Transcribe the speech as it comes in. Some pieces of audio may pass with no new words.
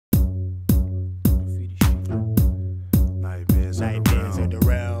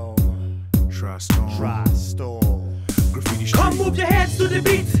Dry storm. Graffiti Street. Come move your hands to the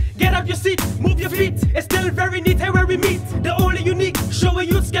beat. Get up your seat, move your feet. It's still very neat here where we meet. The only unique, showing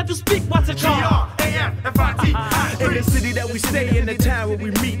youths get to speak. What's it called? G-R-A-F-F-I-T. In the city that we stay, in the town where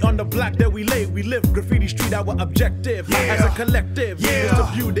we meet, on the block that we lay, we live. Graffiti Street, our objective as a collective is to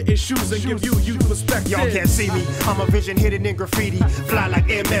view the issues and give you youth perspective. Y'all can't see me, I'm a vision hidden in graffiti. Fly like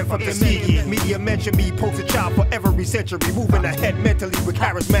MF from Tuskegee. Media mention me, poster child for every century. Moving ahead mentally with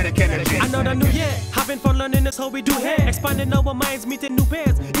charismatic energy. Another new year, having fun learning is how we do here. Expanding our minds, meeting new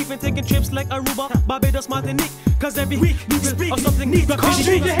pairs. Even taking trips like Aruba, Barbados, Martinique. Cause every week we will speak of something neat. Come move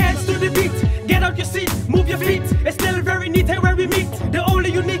your hands to the beat. Get out your seat, move your feet. It's still very neat here where we meet. The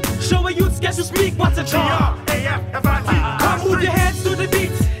only unique, showing youths get to speak. What's it called? G-R-A-F-F-I-T. Come move your hands to the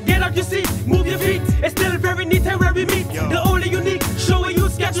beat. Get out your seat, move your feet. It's still very neat here where we meet. The only unique, showing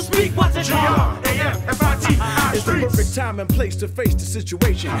youths get to speak. What's it called? G-R-A-F-F-I-T. It's the perfect time and place to face the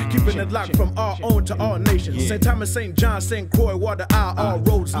situation. Keeping it locked from our own to all nations. St. Thomas, St. John, St. Croix, Water Isle, all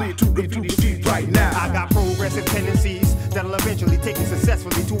roads lead to Graffiti Street right now. I got progressive tendencies that'll eventually take me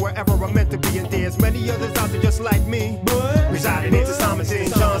successfully to wherever I'm meant to be. And there's many others out there just like me, residing in St. Thomas,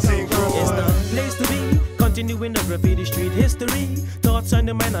 St. John, St. Croix. It's the place to be. Continuing the Graffiti Street history. Thoughts on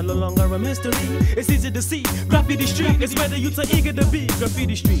the mind are no longer a mystery. It's easy to see. Graffiti Street is where the youths are eager to be.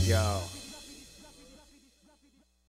 Graffiti Street, y'all.